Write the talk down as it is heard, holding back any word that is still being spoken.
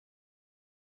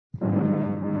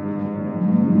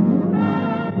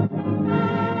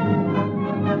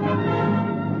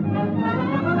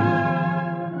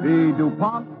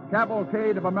DuPont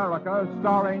Cavalcade of America,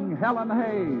 starring Helen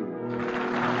Hayes.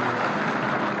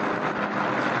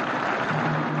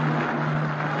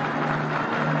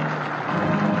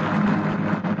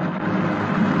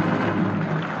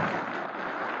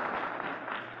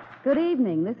 Good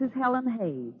evening. This is Helen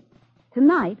Hayes.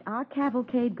 Tonight, our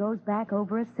cavalcade goes back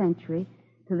over a century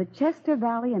to the Chester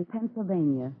Valley in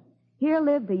Pennsylvania. Here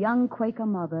lived a young Quaker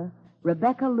mother,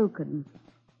 Rebecca Lukens.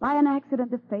 By an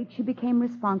accident of fate, she became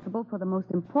responsible for the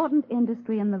most important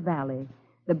industry in the valley,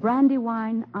 the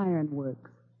Brandywine Iron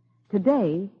Works.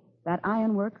 Today, that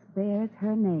iron works bears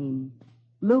her name,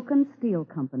 Lukens Steel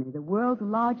Company, the world's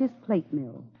largest plate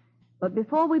mill. But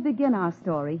before we begin our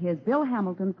story, here's Bill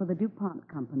Hamilton for the DuPont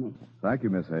Company. Thank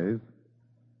you, Miss Hayes.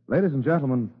 Ladies and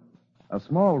gentlemen, a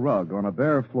small rug on a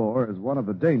bare floor is one of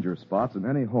the danger spots in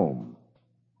any home.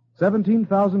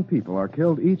 17,000 people are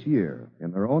killed each year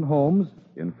in their own homes,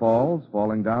 in falls,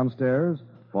 falling downstairs,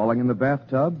 falling in the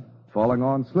bathtub, falling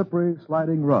on slippery,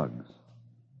 sliding rugs.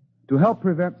 To help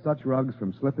prevent such rugs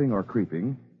from slipping or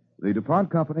creeping, the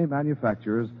DuPont Company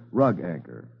manufactures Rug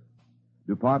Anchor.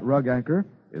 DuPont Rug Anchor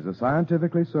is a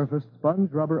scientifically surfaced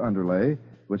sponge rubber underlay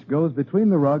which goes between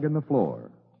the rug and the floor.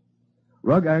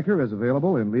 Rug Anchor is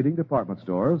available in leading department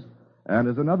stores and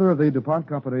is another of the DuPont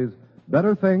Company's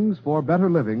better things for better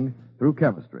living through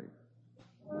chemistry.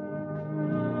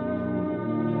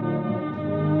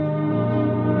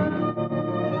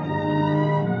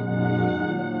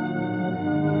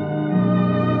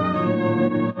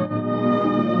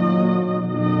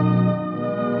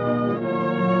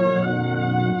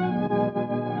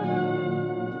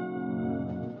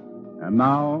 And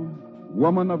now,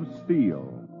 Woman of Steel,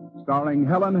 starring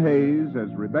Helen Hayes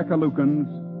as Rebecca Lukens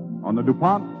on the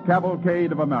DuPont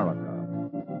Cavalcade of America.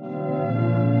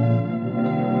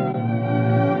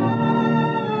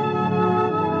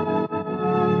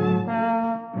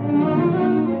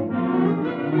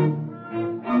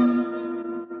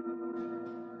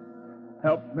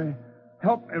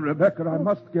 Help me, Rebecca. I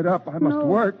must get up. I must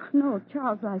work. No,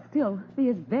 Charles, lie still. He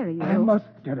is very ill. I must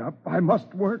get up. I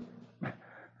must work.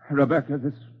 Rebecca,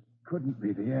 this couldn't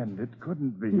be the end. It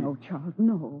couldn't be. No, Charles,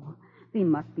 no. Thee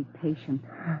must be patient.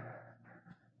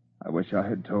 I wish I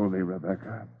had told thee,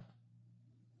 Rebecca.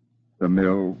 The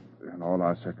mill, in all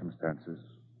our circumstances,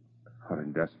 are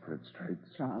in desperate straits.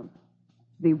 Charles,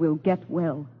 thee will get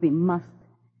well. Thee must.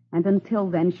 And until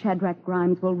then, Shadrach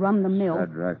Grimes will run the mill.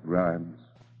 Shadrach Grimes.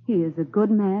 He is a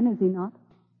good man, is he not?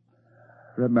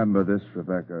 Remember this,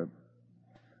 Rebecca.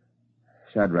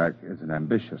 Shadrach is an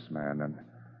ambitious man, and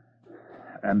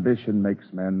ambition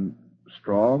makes men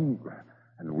strong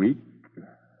and weak,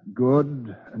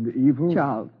 good and evil.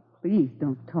 Charles, please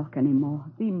don't talk anymore.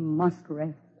 Thee must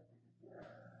rest.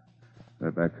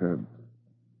 Rebecca,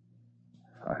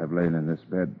 I have lain in this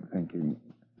bed thinking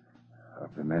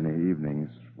of the many evenings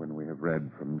when we have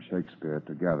read from Shakespeare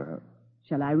together.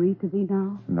 Shall I read to thee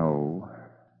now? No,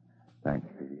 thank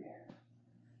thee.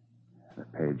 The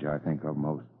page I think of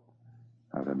most,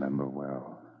 I remember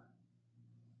well.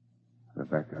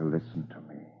 Rebecca, listen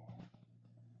to me.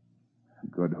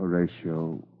 Good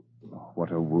Horatio,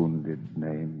 what a wounded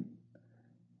name.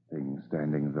 Things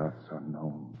standing thus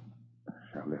unknown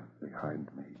shall live behind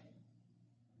me.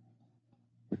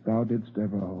 If thou didst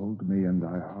ever hold me in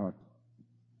thy heart,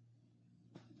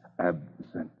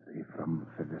 absent thee from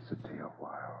felicity a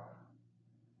while,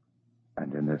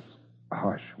 and in this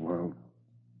harsh world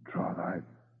draw thy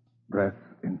breath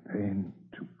in pain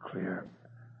to clear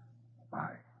my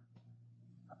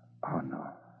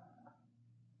honor.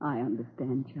 I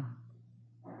understand,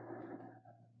 Charles.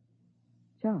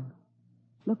 Charles,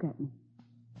 look at me.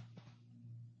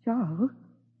 Charles?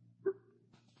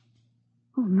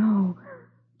 Oh, no.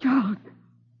 Charles!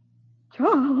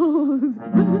 Charles!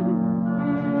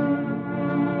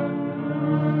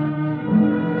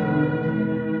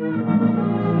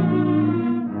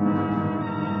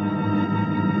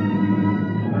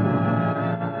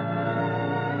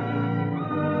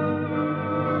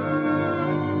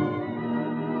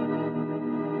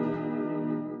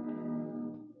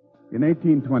 In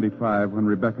 1825, when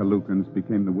Rebecca Lukens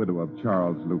became the widow of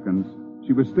Charles Lukens,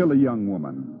 she was still a young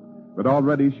woman, but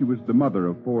already she was the mother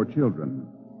of 4 children.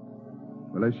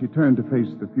 Well, as she turned to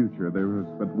face the future, there was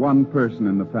but one person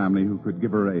in the family who could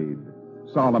give her aid,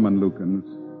 Solomon Lukens,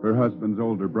 her husband's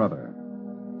older brother.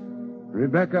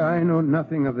 Rebecca, I know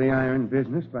nothing of the iron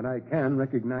business, but I can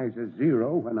recognize a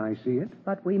zero when I see it.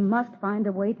 But we must find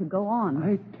a way to go on.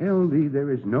 I tell thee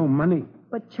there is no money.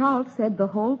 But Charles said the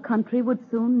whole country would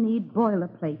soon need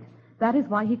boilerplate. That is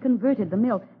why he converted the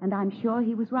mill, and I'm sure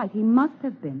he was right. He must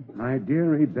have been. My dear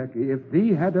Rebecca, if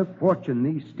thee had a fortune,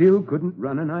 thee still couldn't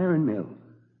run an iron mill.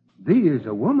 Thee is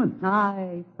a woman.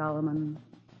 Aye, Solomon.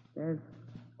 There's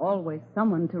always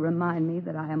someone to remind me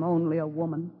that I am only a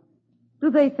woman. Do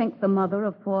they think the mother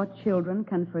of 4 children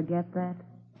can forget that?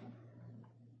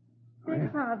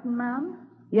 Beg pardon, ma'am.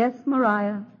 Yes,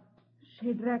 Mariah.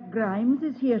 Shadrach Grimes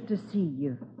is here to see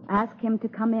you. Ask him to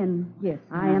come in. Yes,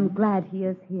 I am glad he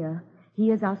is here. He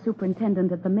is our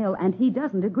superintendent at the mill, and he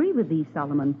doesn't agree with thee,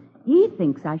 Solomon. He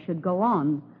thinks I should go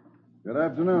on. Good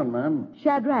afternoon, ma'am.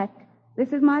 Shadrach, this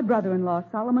is my brother-in-law,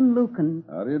 Solomon Lucan.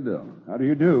 How do you do? How do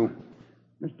you do?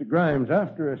 Mr. Grimes,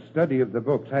 after a study of the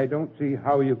books, I don't see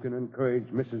how you can encourage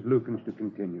Mrs. Lukens to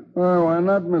continue. Oh, why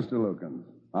not, Mr. Lukens?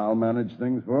 I'll manage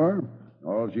things for her.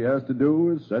 All she has to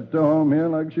do is set to home here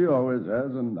like she always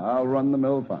has, and I'll run the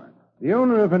mill fine. The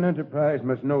owner of an enterprise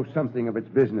must know something of its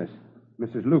business.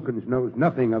 Mrs. Lukens knows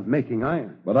nothing of making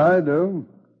iron. But I do.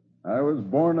 I was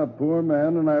born a poor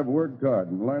man, and I've worked hard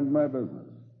and learned my business.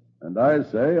 And I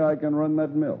say I can run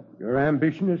that mill. Your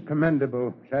ambition is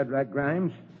commendable, Shadrach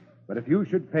Grimes. But if you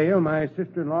should fail, my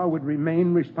sister-in-law would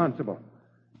remain responsible.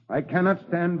 I cannot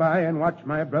stand by and watch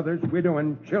my brother's widow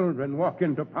and children walk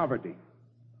into poverty.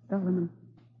 Solomon,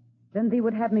 then thee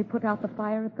would have me put out the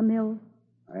fire at the mill?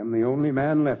 I am the only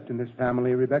man left in this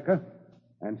family, Rebecca.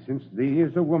 And since thee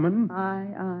is a woman...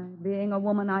 Aye. Being a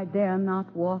woman, I dare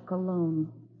not walk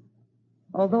alone.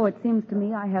 Although it seems to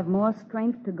me I have more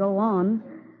strength to go on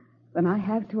than I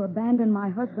have to abandon my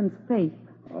husband's faith.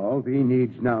 All thee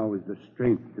needs now is the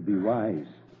strength to be wise.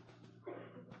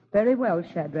 Very well,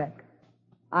 Shadrach.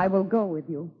 I will go with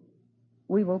you.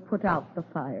 We will put out the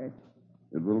fires.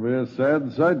 It will be a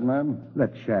sad sight, ma'am.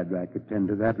 Let Shadrach attend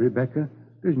to that, Rebecca.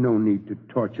 There's no need to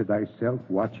torture thyself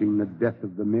watching the death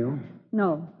of the mill.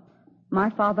 No. My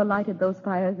father lighted those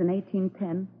fires in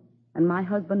 1810, and my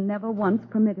husband never once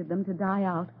permitted them to die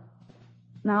out.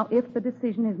 Now, if the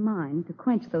decision is mine to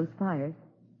quench those fires,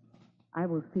 I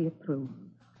will see it through.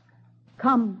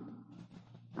 Come.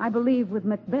 I believe with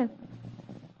Macbeth,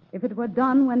 if it were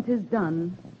done when 'tis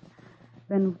done,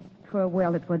 then 'twere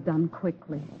well it were done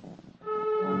quickly.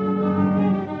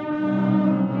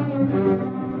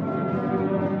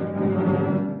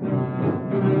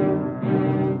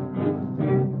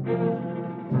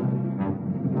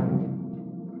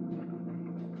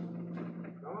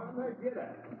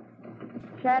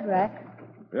 Shadrach,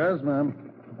 Yes, ma'am.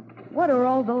 what are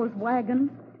all those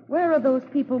wagons? Where are those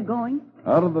people going?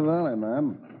 Out of the valley,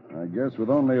 ma'am. I guess with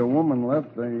only a woman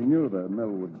left, they knew the mill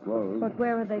would close. But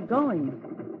where are they going?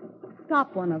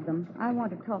 Stop one of them. I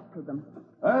want to talk to them.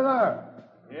 Hey there.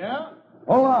 Yeah?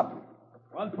 Pull up.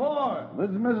 What for? This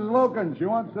is Mrs. Loken. She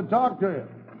wants to talk to you.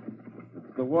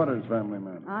 It's the Waters family,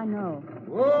 ma'am. I know.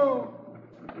 Whoa.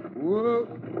 Whoa.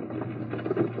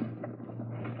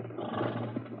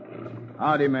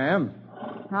 Howdy, ma'am.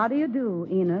 How do you do,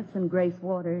 Enos and Grace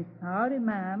Waters? Howdy,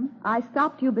 ma'am. I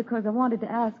stopped you because I wanted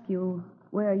to ask you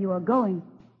where you are going.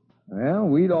 Well,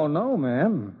 we don't know,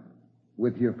 ma'am.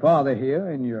 With your father here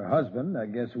and your husband, I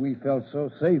guess we felt so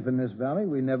safe in this valley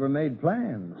we never made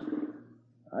plans.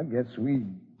 I guess we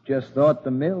just thought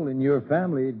the mill and your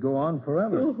family would go on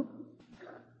forever.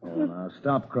 Oh, now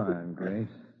stop crying, Grace.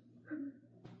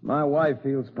 My wife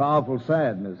feels powerful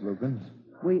sad, Miss Lukens.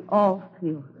 We all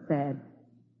feel sad.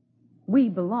 We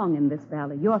belong in this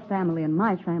valley, your family and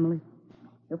my family.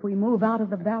 If we move out of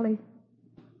the valley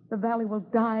will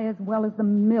die as well as the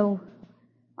mill.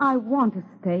 I want to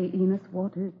stay, Enos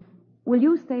Waters. Will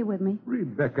you stay with me?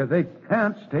 Rebecca, they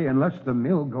can't stay unless the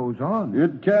mill goes on.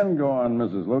 It can go on,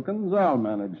 Mrs. Lukens. I'll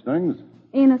manage things.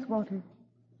 Enos Waters,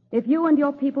 if you and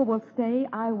your people will stay,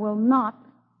 I will not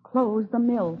close the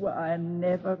mill. Why,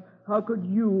 never. How could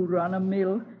you run a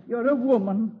mill? You're a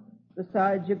woman.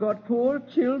 Besides, you got 4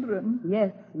 children.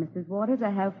 Yes, Mrs. Waters, I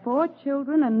have 4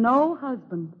 children and no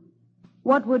husband.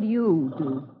 What would you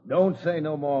do? Don't say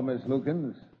no more, Miss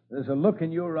Lukens. There's a look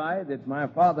in your eye that my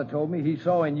father told me he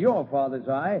saw in your father's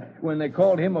eye when they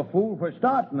called him a fool for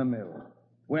starting the mill.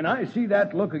 When I see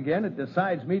that look again, it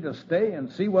decides me to stay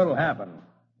and see what'll happen.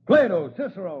 Plato,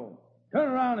 Cicero, turn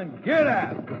around and get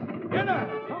at it. Get at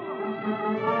it. Come on.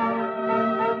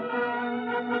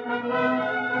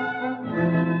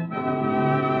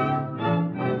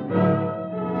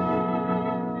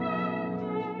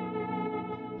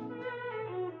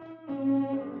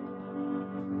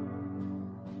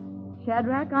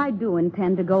 Shadrach, I do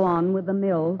intend to go on with the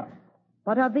mill.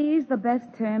 But are these the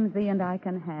best terms thee and I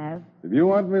can have? If you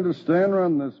want me to stay and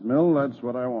run this mill, that's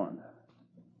what I want.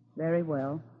 Very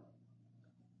well.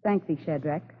 Thank thee,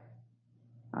 Shadrach.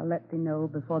 I'll let thee know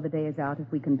before the day is out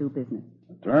if we can do business.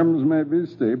 The terms may be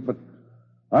steep, but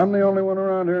I'm the only one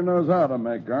around here who knows how to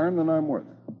make iron, and I'm worth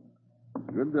it.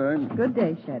 Good day. Good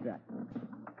day, Shadrach.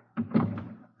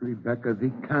 Rebecca,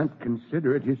 thee can't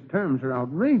consider it. His terms are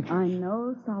outrageous. I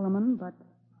know, Solomon, but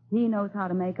he knows how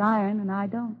to make iron, and I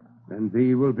don't. Then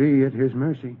thee will be at his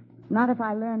mercy. Not if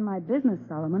I learn my business,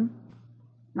 Solomon.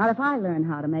 Not if I learn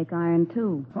how to make iron,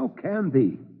 too. How can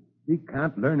thee? Thee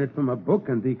can't learn it from a book,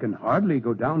 and thee can hardly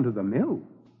go down to the mill.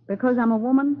 Because I'm a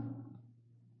woman?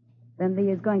 Then thee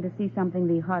is going to see something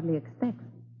thee hardly expects.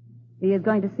 Thee is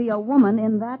going to see a woman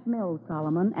in that mill,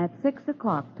 Solomon, at 6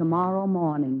 o'clock tomorrow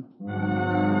morning.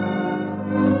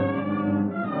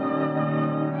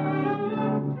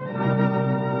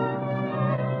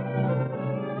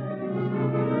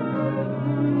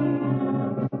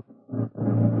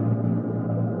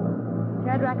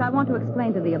 Shadrach, I want to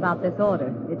explain to thee about this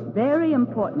order. It's very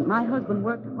important. My husband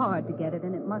worked hard to get it,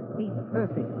 and it must be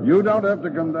perfect. You don't have to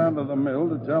come down to the mill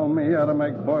to tell me how to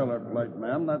make boilerplate,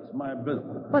 ma'am. That's my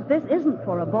business. But this isn't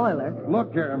for a boiler.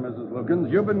 Look here, Mrs.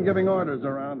 Lukens. You've been giving orders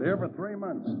around here for 3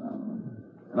 months now.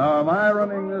 Now, am I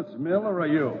running this mill or are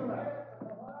you?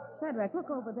 Shadrach, look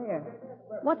over there.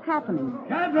 What's happening?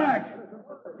 Shadrach!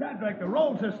 Shadrach, the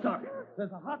rolls are stuck.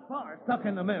 There's a hot bar stuck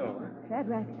in the mill.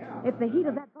 Shadrach, if the heat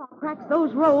of that bar cracks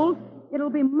those rolls, it'll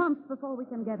be months before we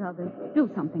can get others. Do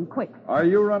something quick. Are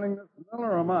you running this mill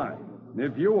or am I?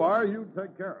 If you are, you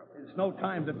take care of it. It's no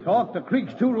time to talk. The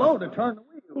creek's too low to turn the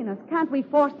wheel. Enos, can't we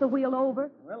force the wheel over?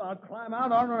 Well, I'll climb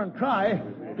out on her and try.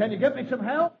 Can you get me some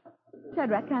help?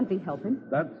 Shadrach can't be helping.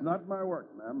 That's not my work,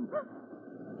 ma'am.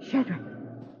 Shadrach.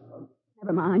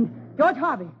 Never mind. George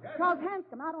Harvey, Charles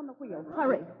Hanscom out on the wheel.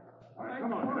 Hurry.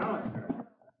 Come on, now.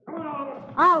 Come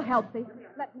on. I'll help thee.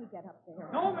 Let me get up there.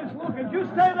 No, Miss Lukens, you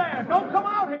stay there. Don't come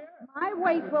out here. My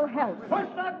weight will help. Push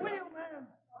that wheel, man.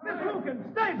 Miss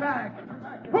Lukens, stay back.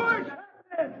 Push.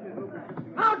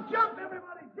 Now jump,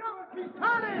 everybody. Jump. Keep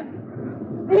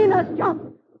turning. Enos,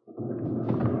 jump.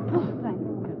 Oh, thank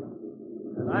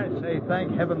you. And I say,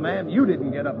 thank heaven, ma'am, you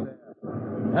didn't get up there.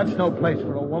 That's no place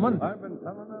for a woman. I've been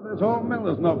telling her this whole mill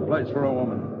is no place for a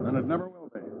woman, and it never will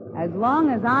be. As long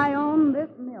as I own this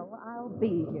mill, I'll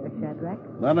be here, Shadrach.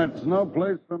 Then it's no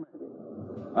place for me.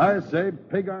 I say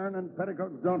pig iron and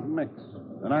petticoats don't mix,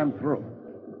 and I'm through.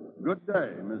 Good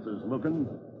day, Mrs. Lukens.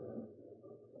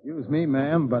 Excuse me,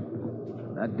 ma'am, but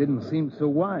that didn't seem so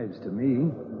wise to me.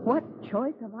 What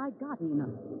choice have I got,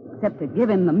 Enos? Except to give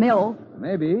him the mill.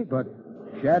 Maybe, but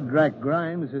Shadrach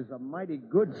Grimes is a mighty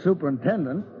good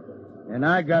superintendent, and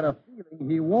I got a feeling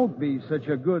he won't be such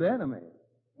a good enemy.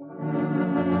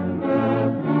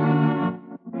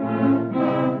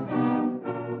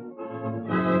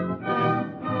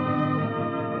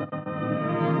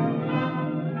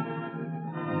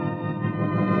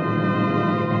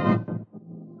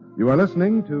 You are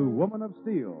listening to Woman of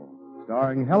Steel,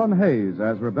 starring Helen Hayes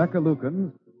as Rebecca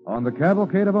Lukens on the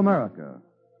Cavalcade of America,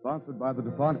 sponsored by the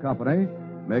DuPont Company,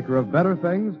 maker of better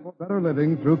things for better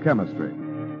living through chemistry.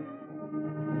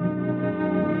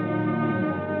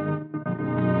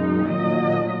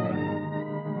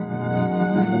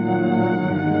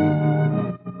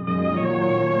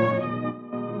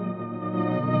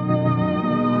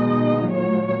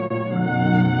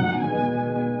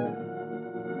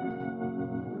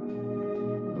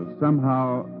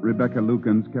 Somehow, Rebecca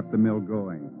Lukens kept the mill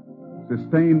going,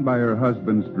 sustained by her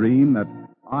husband's dream that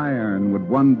iron would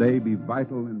one day be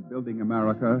vital in building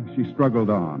America. She struggled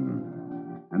on,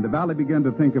 and the valley began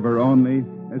to think of her only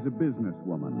as a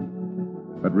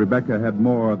businesswoman. But Rebecca had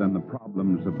more than the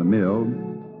problems of the mill.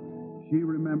 She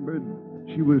remembered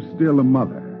she was still a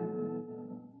mother.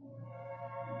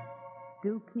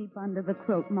 Do keep under the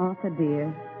cloak, Martha,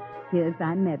 dear. Here's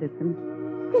thy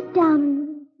medicine. Sit down.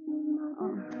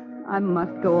 I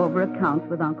must go over accounts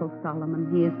with Uncle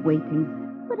Solomon. He is waiting.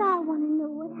 But I want to know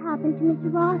what happened to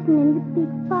Mr. Rawson in the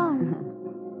big fire.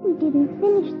 You didn't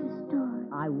finish the story.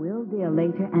 I will, dear,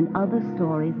 later, and other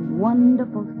stories,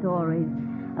 wonderful stories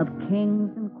of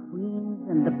kings and queens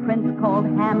and the prince called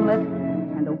Hamlet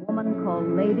and a woman called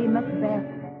Lady Macbeth.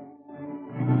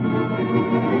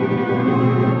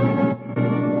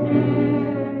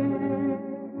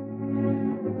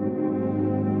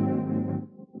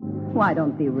 Why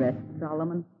don't thee rest,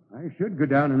 Solomon? I should go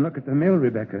down and look at the mill,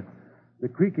 Rebecca. The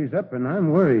creek is up, and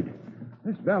I'm worried.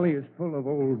 This valley is full of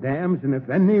old dams, and if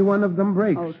any one of them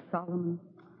breaks... Oh, Solomon,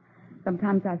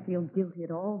 sometimes I feel guilty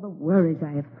at all the worries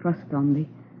I have thrust on thee.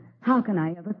 How can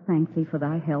I ever thank thee for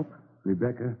thy help?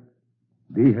 Rebecca,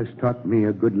 thee has taught me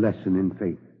a good lesson in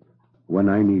faith, one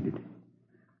I needed.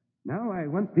 Now I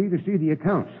want thee to see the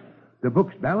accounts. The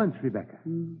book's balanced, Rebecca.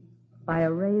 By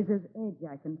a razor's edge,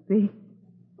 I can see.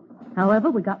 However,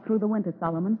 we got through the winter,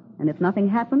 Solomon, and if nothing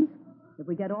happens, if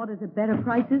we get orders at better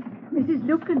prices... Mrs.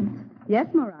 Lukens, Yes,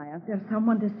 Maria? there's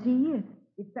someone to see you.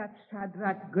 It's that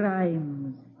Shadrach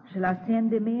Grimes. Shall I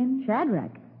send him in?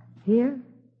 Shadrach? Here?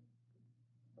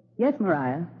 Yes,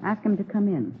 Mariah. Ask him to come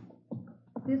in.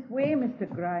 This way, Mr.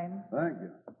 Grimes. Thank you.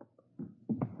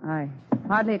 I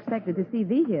hardly expected to see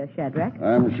thee here, Shadrach.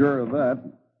 I'm sure of that.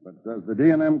 But does the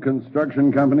D&M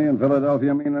Construction Company in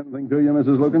Philadelphia mean anything to you,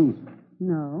 Mrs. Lukens?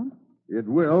 No. It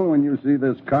will when you see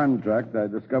this contract I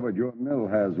discovered your mill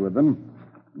has with them.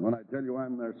 And when I tell you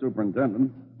I'm their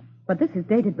superintendent. But this is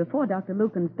dated before Dr.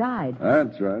 Lukens died.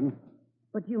 That's right.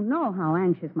 But you know how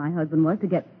anxious my husband was to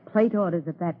get plate orders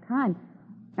at that time.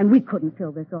 And we couldn't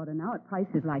fill this order now at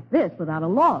prices like this without a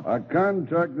loss. A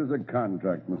contract is a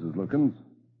contract, Mrs. Lukens.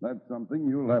 That's something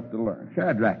you'll have to learn.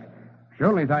 Shadrach,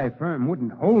 surely thy firm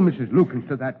wouldn't hold Mrs. Lukens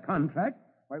to that contract.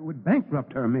 Why, it would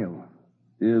bankrupt her mill.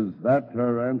 Is that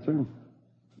her answer?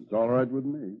 It's all right with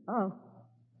me. Oh,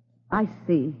 I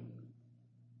see.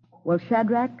 Well,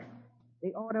 Shadrach,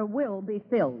 the order will be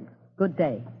filled. Good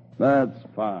day. That's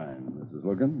fine, Mrs.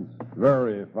 Lukens.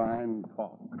 Very fine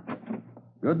talk.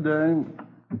 Good day.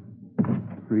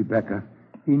 Rebecca,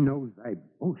 he knows thy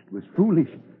boast was foolish.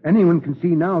 Anyone can see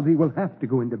now thee will have to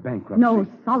go into bankruptcy. No,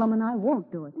 Solomon, I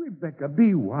won't do it. Rebecca,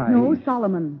 be wise. No,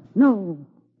 Solomon, no.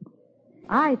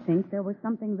 I think there was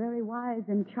something very wise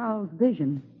in Charles'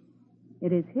 vision.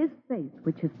 It is his faith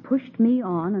which has pushed me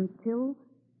on until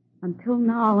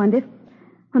now. And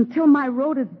until my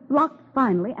road is blocked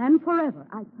finally and forever,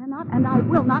 I cannot and I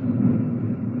will not.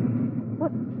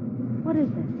 What is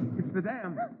this? It's the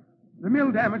dam. The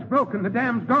mill dam is broken. The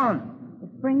dam's gone. The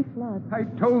spring flood. I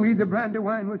told thee the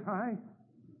Brandywine was high.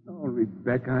 Oh,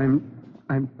 Rebecca,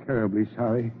 I'm terribly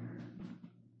sorry.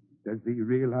 Does thee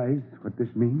realize what this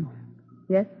means?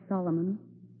 Yes, Solomon.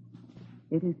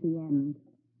 It is the end.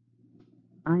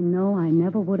 I know I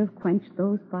never would have quenched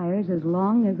those fires as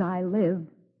long as I lived.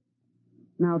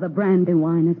 Now the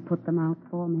Brandywine has put them out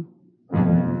for me.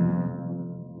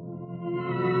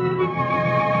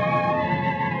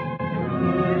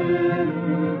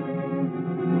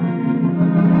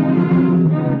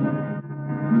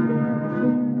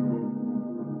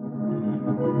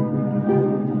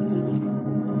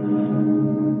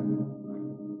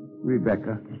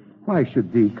 Rebecca, why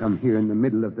should thee come here in the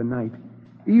middle of the night?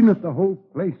 Even if the whole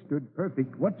place stood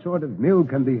perfect, what sort of mill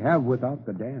can thee have without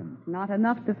the dam? Not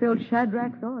enough to fill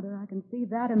Shadrach's order. I can see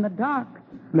that in the dark.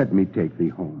 Let me take thee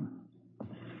home.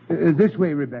 This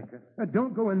way, Rebecca.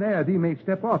 Don't go in there. Thee may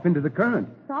step off into the current.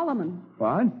 Solomon.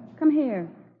 What? Come here.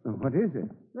 What is it?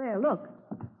 There, look.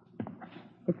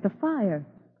 It's the fire.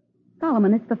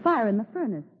 Solomon, it's the fire in the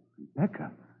furnace.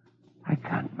 Rebecca, I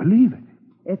can't believe it.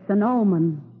 It's an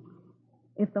omen.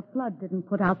 If the flood didn't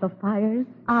put out the fires,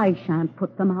 I shan't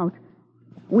put them out.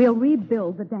 We'll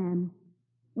rebuild the dam.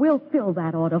 We'll fill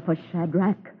that order for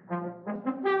Shadrach.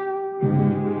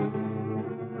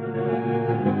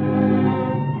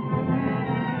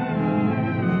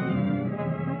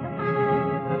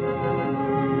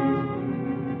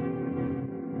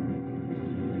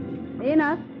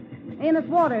 Enos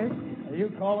Waters. Are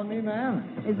you calling me,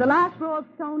 ma'am? Is the last row of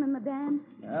stone in the dam?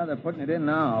 Yeah, they're putting it in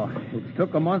now. It's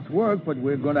took a month's work, but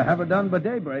we're going to have it done by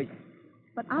daybreak.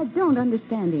 But I don't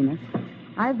understand, Enos.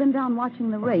 I've been down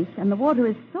watching the race, and the water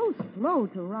is so slow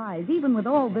to rise, even with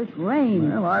all this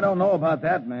rain. Well, I don't know about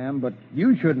that, ma'am, but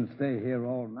you shouldn't stay here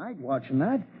all night watching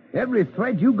that. Every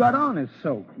thread you got on is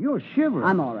soaked. You're shivering.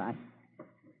 I'm all right.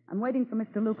 I'm waiting for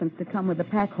Mr. Lukens to come with the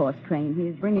pack horse train. He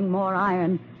is bringing more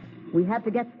iron. We have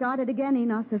to get started again,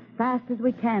 Enos, as fast as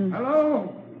we can.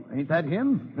 Hello? Ain't that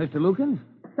him, Mr. Lukens?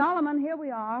 Solomon, here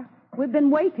we are. We've been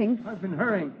waiting. I've been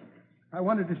hurrying. I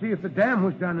wanted to see if the dam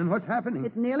was done and what's happening.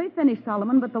 It's nearly finished,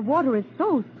 Solomon, but the water is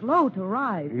so slow to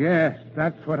rise. Yes,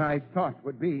 that's what I thought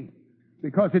would be.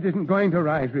 Because it isn't going to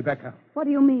rise, Rebecca. What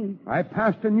do you mean? I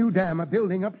passed a new dam, a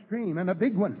building upstream, and a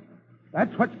big one.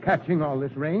 That's what's catching all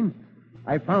this rain.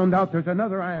 I found out there's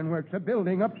another ironworks, a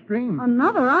building upstream.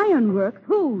 Another ironworks?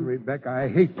 Who? Rebecca, I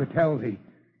hate to tell thee.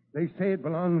 They say it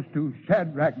belongs to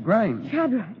Shadrach Grimes.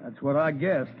 Shadrach. That's what I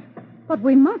guessed. But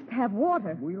we must have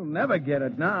water. We'll never get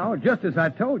it now. Just as I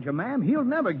told you, ma'am, he'll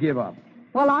never give up.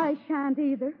 Well, I shan't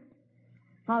either.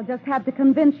 I'll just have to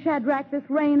convince Shadrach this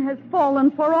rain has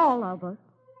fallen for all of us.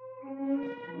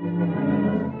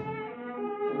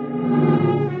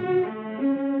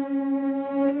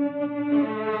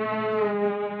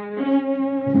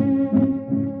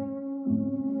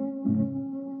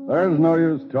 There's no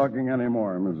use talking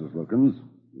anymore, Mrs. Lukens.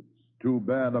 It's too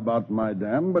bad about my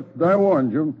dam, but I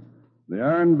warned you. The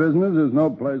iron business is no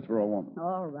place for a woman.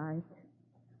 All right.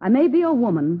 I may be a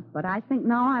woman, but I think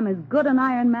now I'm as good an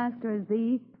iron master as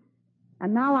thee.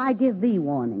 And now I give thee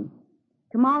warning.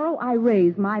 Tomorrow I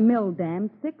raise my mill dam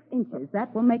 6 inches.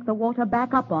 That will make the water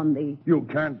back up on thee. You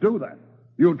can't do that.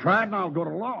 You try it, and I'll go to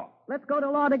law. Let's go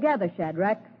to law together,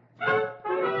 Shadrach.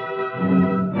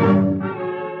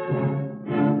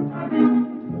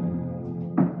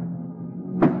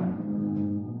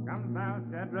 Comes thou,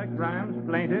 Shadrach Grimes,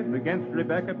 plaintiff against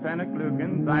Rebecca Pennock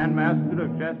Lukens, ironmaster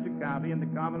of Chester County in the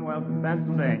Commonwealth of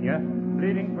Pennsylvania,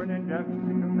 pleading for an injunction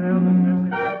to compel the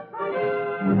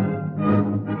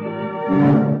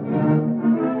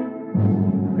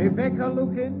Rebecca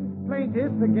Lukens,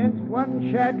 plaintiff against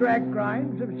one Shadrach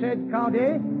Grimes of said county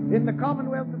in the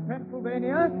Commonwealth of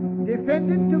Pennsylvania,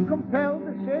 defendant to compel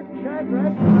the said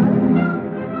Shadrach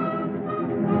Grimes.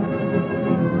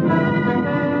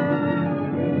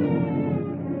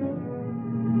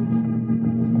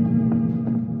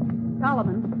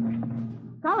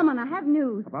 Solomon, I have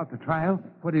news. About the trial?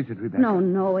 What is it, Rebecca?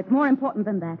 No, it's more important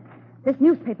than that. This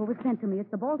newspaper was sent to me.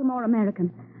 It's the Baltimore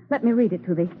American. Let me read it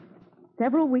to thee.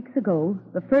 Several weeks ago,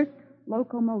 the first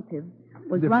locomotive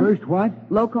was run... The first what?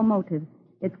 Locomotive.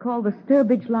 It's called the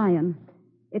Sturbridge Lion.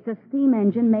 It's a steam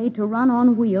engine made to run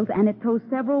on wheels, and it tows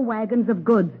several wagons of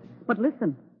goods. But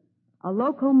listen, a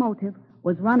locomotive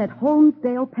was run at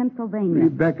Holmesdale, Pennsylvania.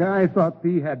 Rebecca, I thought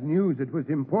thee had news that was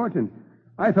important.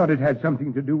 I thought it had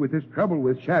something to do with this trouble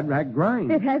with Shadrach Grimes.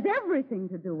 It has everything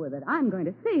to do with it. I'm going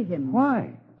to see him.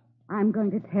 Why? I'm going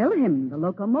to tell him the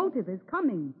locomotive is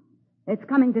coming. It's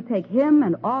coming to take him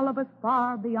and all of us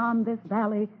far beyond this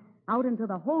valley, out into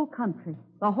the whole country,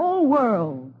 the whole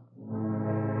world.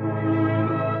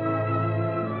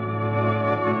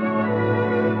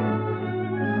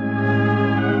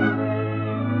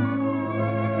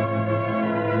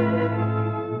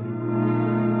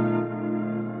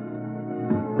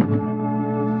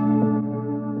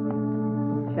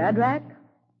 Shadrach,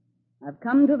 I've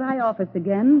come to thy office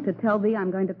again to tell thee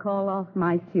I'm going to call off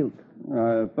my suit.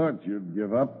 I thought you'd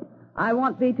give up. I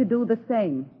want thee to do the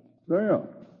same. There.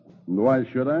 Why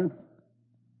should I?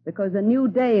 Because a new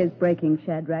day is breaking,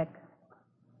 Shadrach.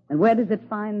 And where does it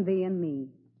find thee and me?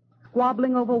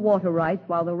 Squabbling over water rights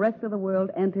while the rest of the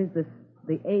world enters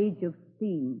the age of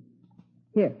steam.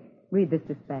 Here, read this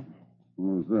dispatch.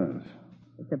 Who's this?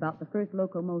 It's about the first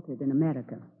locomotive in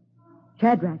America.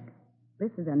 Shadrach,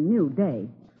 this is a new day.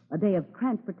 A day of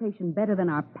transportation better than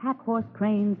our pack-horse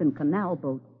trains and canal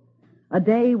boats. A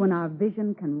day when our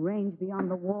vision can range beyond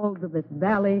the walls of this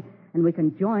valley and we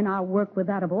can join our work with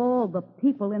that of all the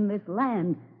people in this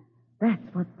land. That's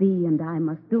what thee and I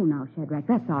must do now, Shadrach.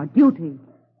 That's our duty.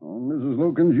 Oh, Mrs.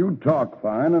 Lukens, you talk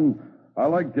fine, and I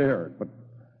like to hear it, but,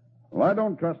 well, I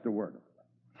don't trust a word of it.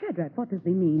 Shadrach, what does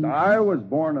he mean? I was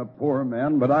born a poor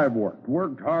man, but I've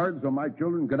worked hard so my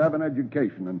children could have an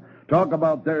education and talk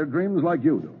about their dreams like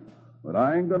you do. But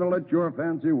I ain't going to let your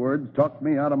fancy words talk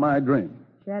me out of my dreams.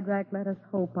 Shadrach, let us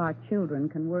hope our children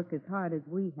can work as hard as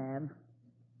we have.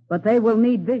 But they will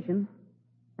need vision.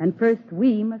 And first,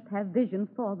 we must have vision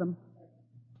for them.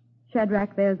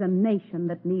 Shadrach, there's a nation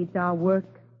that needs our work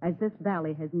as this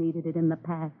valley has needed it in the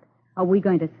past. Are we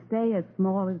going to stay as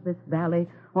small as this valley,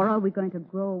 or are we going to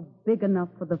grow big enough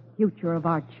for the future of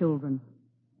our children?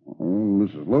 Oh,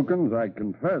 Mrs. Lukens, I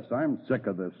confess I'm sick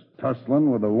of this tussling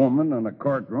with a woman in a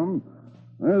courtroom.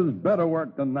 There's better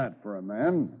work than that for a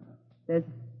man. There's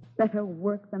better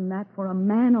work than that for a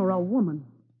man or a woman,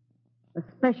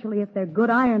 especially if they're good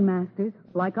ironmasters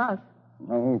like us.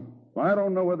 Oh, I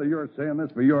don't know whether you're saying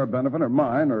this for your benefit or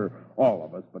mine or all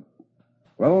of us, but,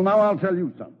 well, now I'll tell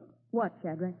you something. What,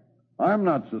 Shadrach? I'm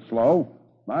not so slow.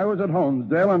 I was at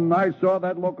Holmesdale, and I saw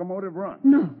that locomotive run.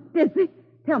 No. Did they?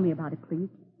 Tell me about it, please.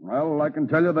 Well, I can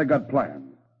tell you they got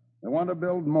plans. They want to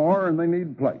build more, and they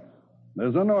need place.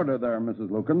 There's an order there, Mrs.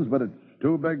 Lukens, but it's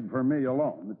too big for me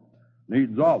alone. It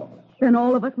needs all of us. Then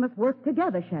all of us must work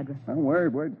together, Shadrach. Now,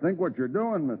 wait. Think what you're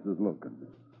doing, Mrs. Lukens.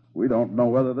 We don't know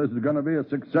whether this is going to be a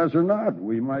success or not.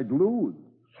 We might lose.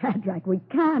 Shadrach, we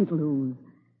can't lose.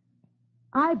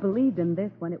 I believed in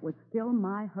this when it was still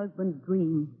my husband's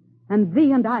dream. And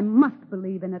thee and I must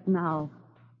believe in it now.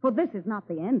 For this is not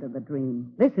the end of the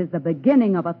dream. This is the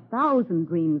beginning of 1,000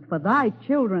 dreams for thy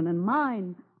children and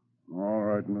mine. All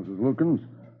right, Mrs. Lukens.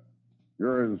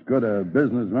 You're as good a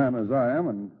businessman as I am,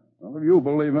 and well, if you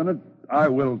believe in it, I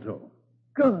will too.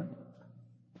 Good.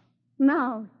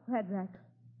 Now, Shadrach,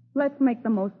 let's make the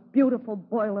most beautiful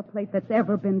boilerplate that's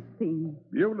ever been seen.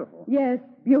 Beautiful? Yes,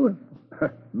 beautiful.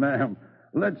 Ma'am,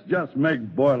 let's just make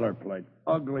boilerplate,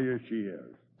 ugly as she is.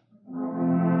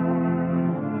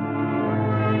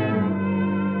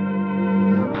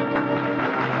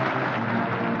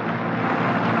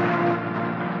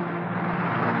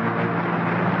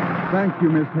 Thank you,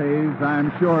 Miss Hayes.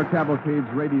 I'm sure Cavalcade's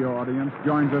radio audience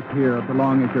joins us here at the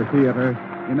Longacre Theater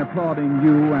in applauding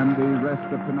you and the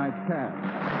rest of tonight's cast.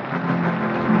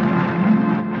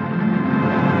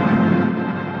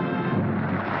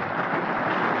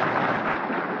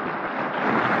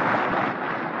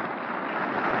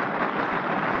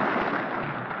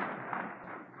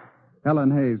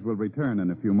 Helen Hayes will return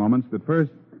in a few moments, but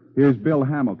first, here's Bill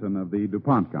Hamilton of the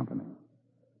DuPont Company.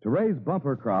 To raise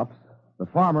bumper crops, the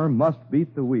farmer must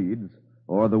beat the weeds,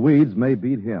 or the weeds may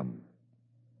beat him.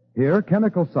 Here,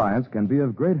 chemical science can be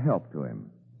of great help to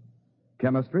him.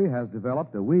 Chemistry has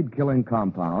developed a weed-killing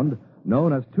compound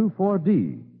known as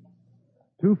 2,4-D.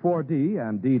 2,4-D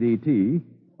and DDT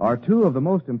are two of the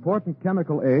most important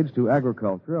chemical aids to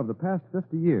agriculture of the past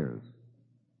 50 years.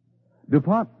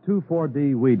 DuPont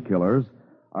 2,4-D weed killers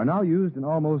are now used in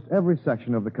almost every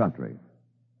section of the country.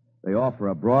 They offer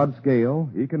a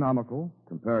broad-scale, economical,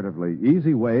 comparatively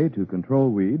easy way to control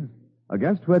weeds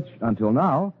against which, until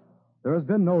now, there has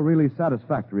been no really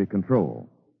satisfactory control.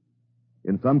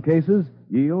 In some cases,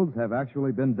 yields have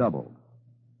actually been doubled.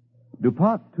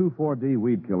 DuPont 2,4-D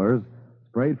weed killers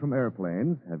sprayed from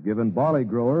airplanes have given barley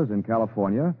growers in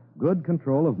California good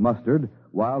control of mustard,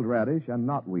 wild radish, and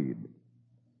knotweed.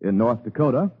 In North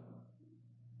Dakota,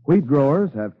 wheat growers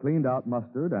have cleaned out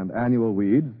mustard and annual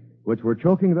weeds which were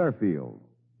choking their fields.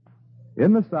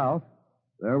 In the South,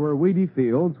 there were weedy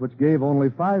fields which gave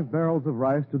only 5 barrels of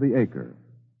rice to the acre.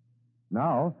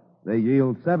 Now, they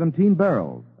yield 17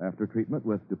 barrels after treatment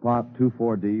with DuPont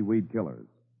 2,4-D weed killers.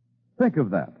 Think of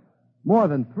that. More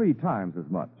than 3 times as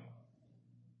much.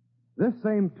 This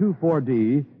same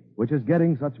 2,4-D, which is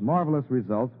getting such marvelous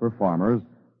results for farmers,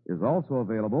 is also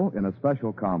available in a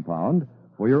special compound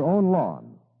for your own lawn.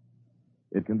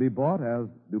 It can be bought as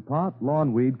DuPont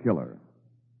Lawn Weed Killer.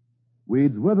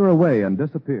 Weeds wither away and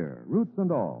disappear, roots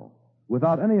and all,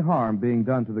 without any harm being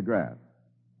done to the grass.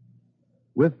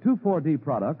 With 2,4-D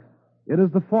products, it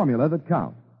is the formula that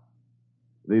counts.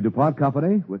 The DuPont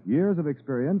Company, with years of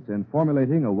experience in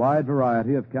formulating a wide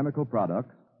variety of chemical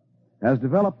products, has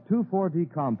developed 2,4-D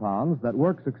compounds that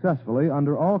work successfully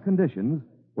under all conditions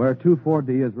where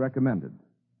 2,4-D is recommended.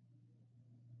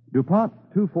 DuPont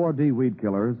 2,4-D weed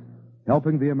killers,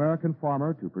 helping the American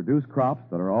farmer to produce crops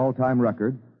that are all-time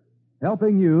records,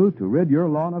 helping you to rid your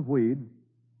lawn of weeds,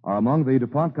 are among the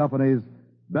DuPont Company's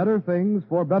better things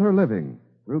for better living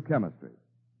through chemistry.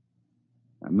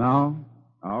 And now,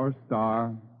 our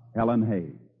star, Helen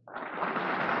Hayes.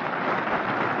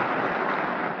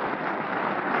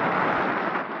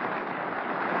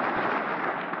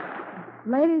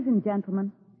 Ladies and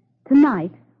gentlemen,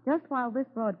 tonight, just while this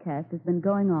broadcast has been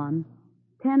going on,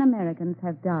 10 Americans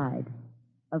have died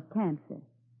of cancer.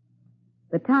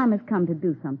 The time has come to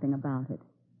do something about it.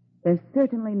 There's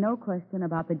certainly no question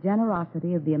about the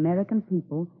generosity of the American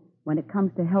people when it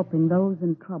comes to helping those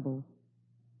in trouble.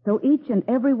 So each and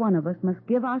every one of us must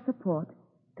give our support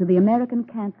to the American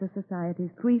Cancer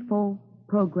Society's threefold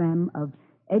program of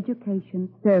education,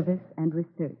 service, and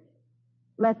research.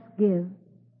 Let's give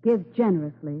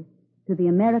generously to the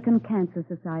American Cancer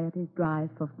Society's drive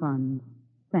for funds.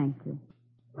 Thank you.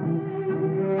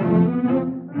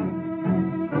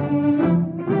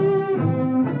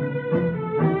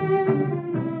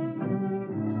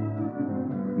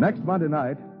 Next Monday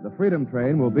night, the Freedom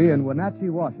Train will be in Wenatchee,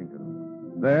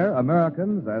 Washington. There,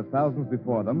 Americans, as thousands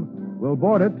before them, will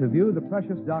board it to view the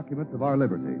precious documents of our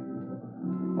liberty.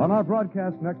 On our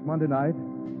broadcast next Monday night,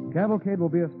 Cavalcade will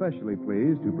be especially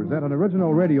pleased to present an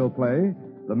original radio play,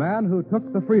 The Man Who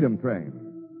Took the Freedom Train,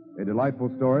 a delightful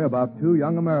story about 2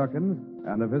 young Americans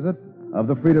and a visit of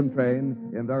the Freedom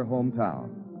Train in their hometown.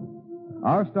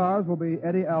 Our stars will be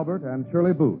Eddie Albert and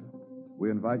Shirley Booth.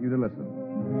 We invite you to listen.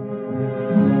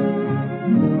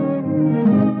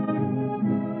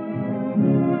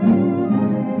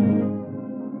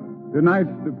 Tonight's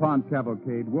DuPont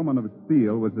Cavalcade, Woman of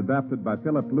Steel, was adapted by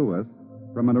Philip Lewis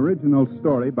from an original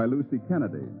story by Lucy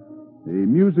Kennedy. The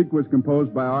music was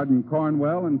composed by Arden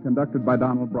Cornwell and conducted by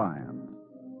Donald Bryan.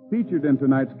 Featured in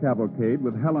tonight's Cavalcade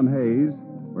with Helen Hayes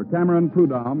were Cameron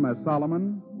Prudhomme as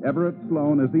Solomon, Everett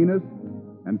Sloan as Enos,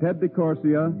 and Ted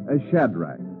DeCorsia as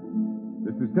Shadrach.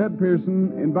 This is Ted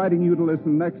Pearson inviting you to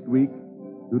listen next week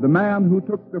to The Man Who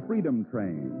Took the Freedom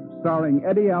Train, starring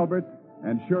Eddie Albert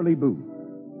and Shirley Booth.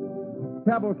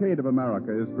 Cavalcade of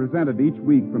America is presented each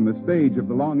week from the stage of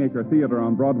the Longacre Theater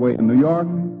on Broadway in New York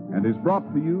and is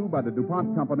brought to you by the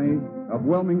DuPont Company of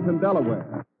Wilmington,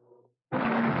 Delaware.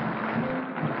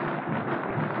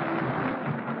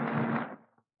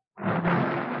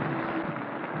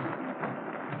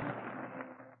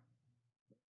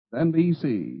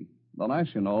 NBC, the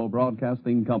National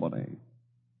Broadcasting Company.